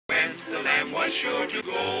lamb was sure to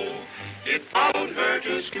go. It followed her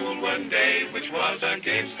to school one day, which was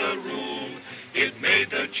against the rule. It made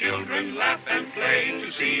the children laugh and play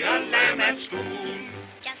to see a lamb at school.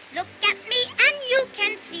 Just look at me and you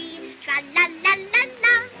can see,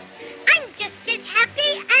 tra-la-la-la-la. I'm just as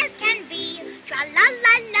happy as can be,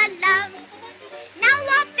 tra-la-la-la-la. Now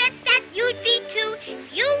I'll bet that you'd be too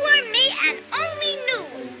if you were me and only knew.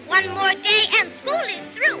 One more day and school is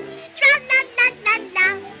through,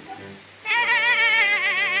 tra-la-la-la-la.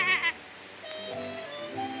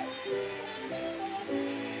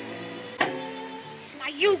 Now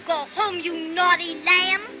you go home, you naughty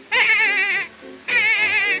lamb.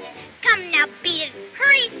 Come now, beat it.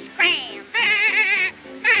 Hurry, scram.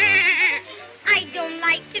 I don't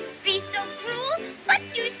like to be so cruel, but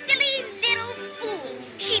you silly little fool.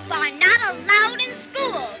 Sheep are not allowed in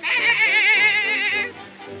school.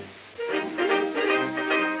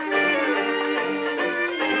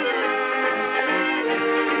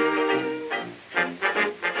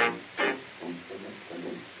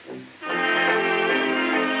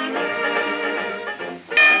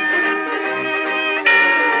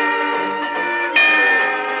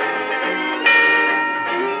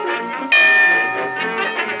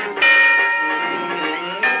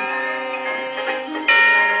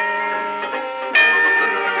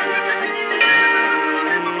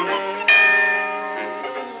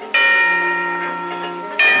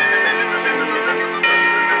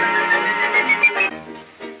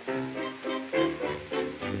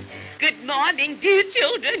 Dear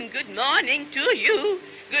children, good morning to you.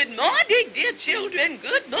 Good morning, dear children,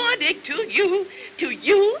 good morning to you. To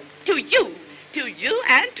you, to you, to you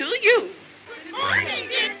and to you. Good morning,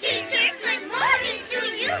 dear teacher, good morning to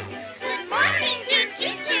you. Good morning, dear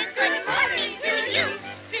teacher, good morning to you.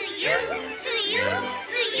 To you, to you,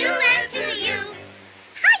 to you and to you.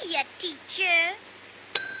 Hiya, teacher.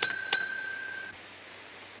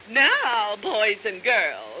 Now, boys and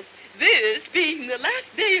girls, this being the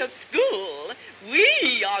last day of school,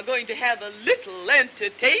 we are going to have a little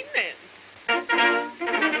entertainment.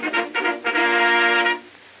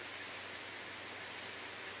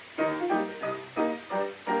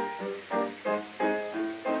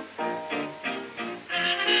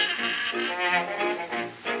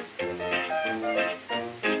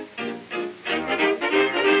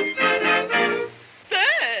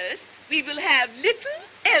 First, we will have little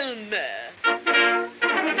Elmer.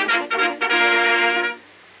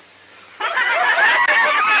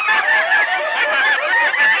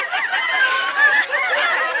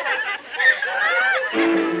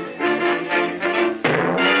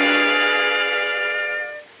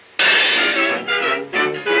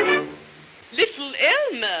 Little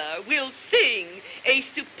Elmer will sing a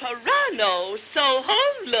soprano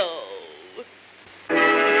solo.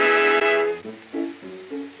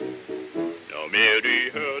 Now Mary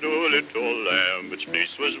had a little lamb, its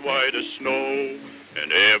fleece was white as snow,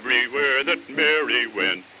 and everywhere that Mary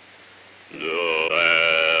went, the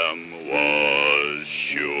lamb was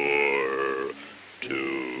sure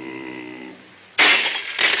to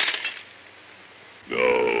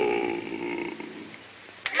go.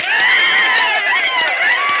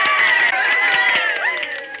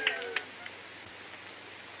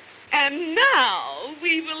 And now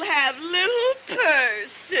we will have little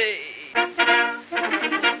Percy.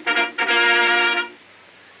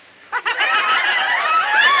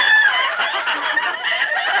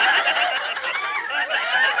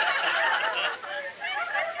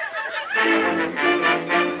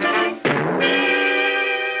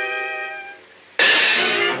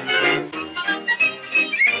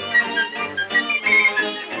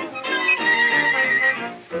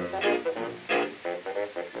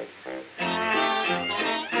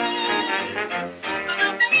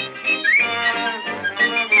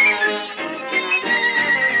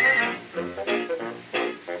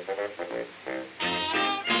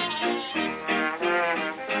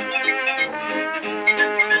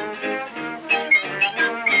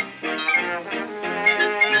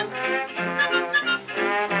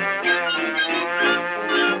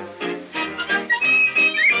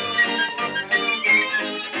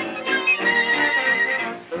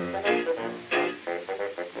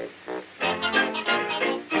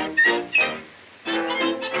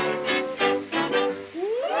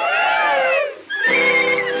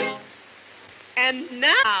 And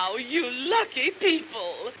now, you lucky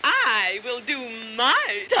people, I will do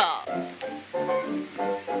my task.